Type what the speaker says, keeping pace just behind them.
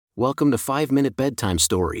Welcome to 5-Minute Bedtime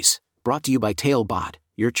Stories, brought to you by Talebot,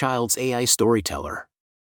 your child's AI storyteller.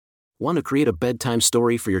 Want to create a bedtime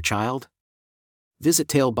story for your child? Visit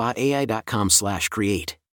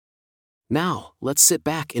talebotai.com/create. Now, let's sit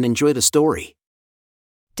back and enjoy the story.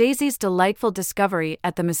 Daisy's delightful discovery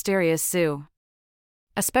at the mysterious zoo.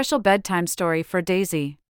 A special bedtime story for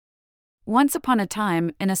Daisy. Once upon a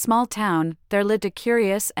time, in a small town, there lived a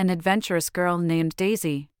curious and adventurous girl named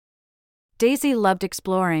Daisy. Daisy loved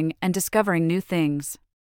exploring and discovering new things.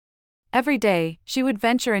 Every day, she would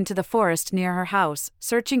venture into the forest near her house,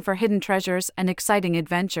 searching for hidden treasures and exciting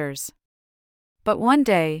adventures. But one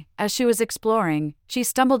day, as she was exploring, she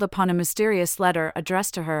stumbled upon a mysterious letter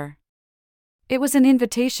addressed to her. It was an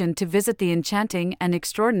invitation to visit the enchanting and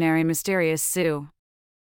extraordinary mysterious zoo.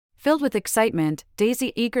 Filled with excitement,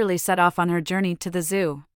 Daisy eagerly set off on her journey to the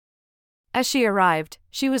zoo. As she arrived,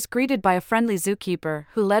 she was greeted by a friendly zookeeper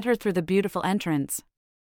who led her through the beautiful entrance.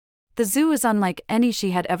 The zoo was unlike any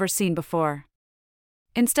she had ever seen before.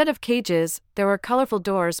 Instead of cages, there were colorful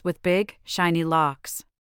doors with big, shiny locks.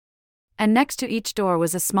 And next to each door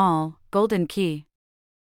was a small, golden key.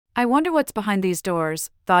 "I wonder what's behind these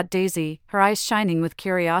doors," thought Daisy, her eyes shining with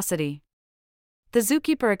curiosity. The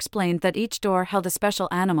zookeeper explained that each door held a special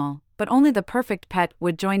animal, but only the perfect pet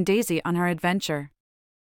would join Daisy on her adventure.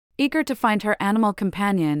 Eager to find her animal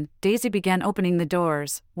companion, Daisy began opening the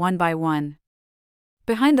doors, one by one.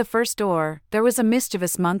 Behind the first door, there was a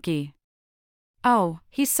mischievous monkey. "Oh,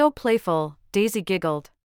 he's so playful," Daisy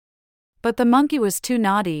giggled. But the monkey was too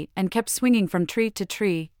naughty and kept swinging from tree to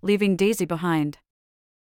tree, leaving Daisy behind.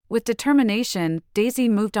 With determination, Daisy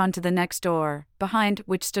moved on to the next door, behind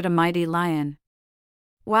which stood a mighty lion.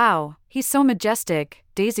 "Wow, he's so majestic,"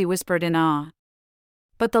 Daisy whispered in awe.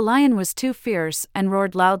 But the lion was too fierce and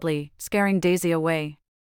roared loudly, scaring Daisy away.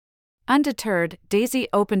 Undeterred, Daisy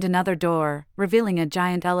opened another door, revealing a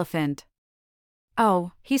giant elephant.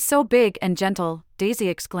 "Oh, he's so big and gentle," Daisy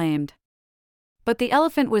exclaimed. But the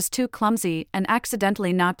elephant was too clumsy and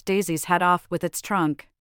accidentally knocked Daisy's hat off with its trunk.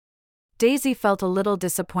 Daisy felt a little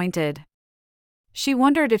disappointed. She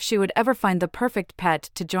wondered if she would ever find the perfect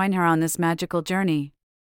pet to join her on this magical journey.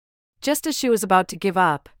 Just as she was about to give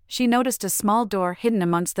up, she noticed a small door hidden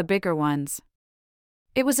amongst the bigger ones.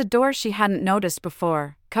 It was a door she hadn't noticed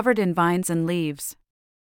before, covered in vines and leaves.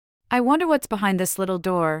 "I wonder what's behind this little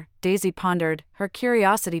door," Daisy pondered, her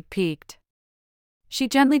curiosity piqued. She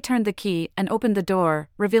gently turned the key and opened the door,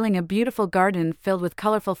 revealing a beautiful garden filled with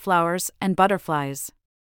colorful flowers and butterflies.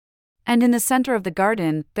 And in the center of the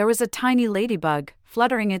garden, there was a tiny ladybug,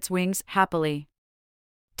 fluttering its wings happily.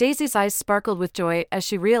 Daisy's eyes sparkled with joy as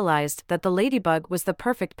she realized that the ladybug was the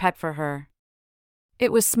perfect pet for her.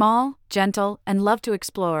 It was small, gentle, and loved to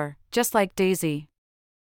explore, just like Daisy.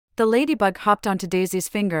 The ladybug hopped onto Daisy's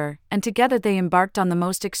finger, and together they embarked on the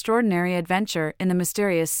most extraordinary adventure in the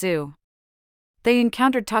mysterious zoo. They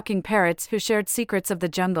encountered talking parrots who shared secrets of the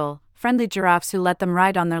jungle, friendly giraffes who let them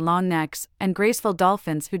ride on their long necks, and graceful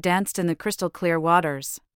dolphins who danced in the crystal-clear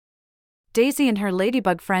waters. Daisy and her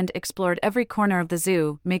ladybug friend explored every corner of the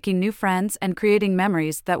zoo, making new friends and creating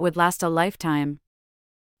memories that would last a lifetime.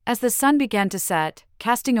 As the sun began to set,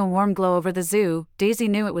 casting a warm glow over the zoo, Daisy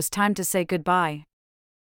knew it was time to say goodbye.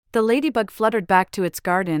 The ladybug fluttered back to its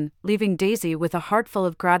garden, leaving Daisy with a heart full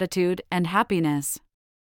of gratitude and happiness.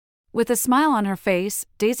 With a smile on her face,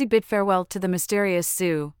 Daisy bid farewell to the mysterious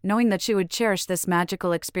zoo, knowing that she would cherish this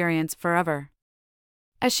magical experience forever.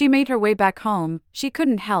 As she made her way back home, she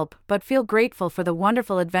couldn't help but feel grateful for the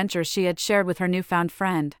wonderful adventure she had shared with her newfound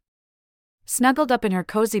friend. Snuggled up in her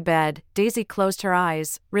cozy bed, Daisy closed her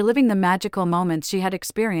eyes, reliving the magical moments she had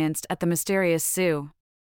experienced at the mysterious zoo.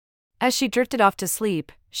 As she drifted off to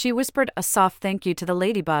sleep, she whispered a soft thank you to the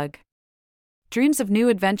ladybug. Dreams of new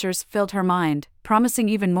adventures filled her mind, promising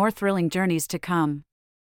even more thrilling journeys to come.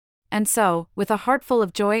 And so, with a heart full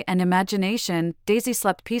of joy and imagination, Daisy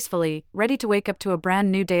slept peacefully, ready to wake up to a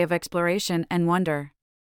brand new day of exploration and wonder.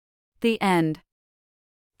 The end.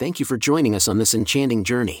 Thank you for joining us on this enchanting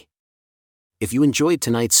journey. If you enjoyed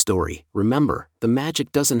tonight's story, remember, the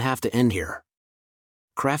magic doesn't have to end here.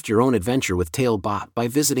 Craft your own adventure with Talebot by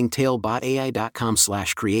visiting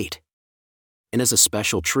talebotai.com/create. And as a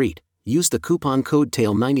special treat, use the coupon code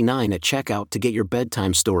TALE99 at checkout to get your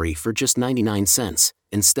bedtime story for just 99 cents,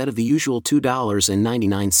 instead of the usual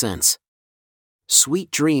 $2.99.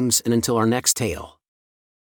 Sweet dreams, and until our next tale.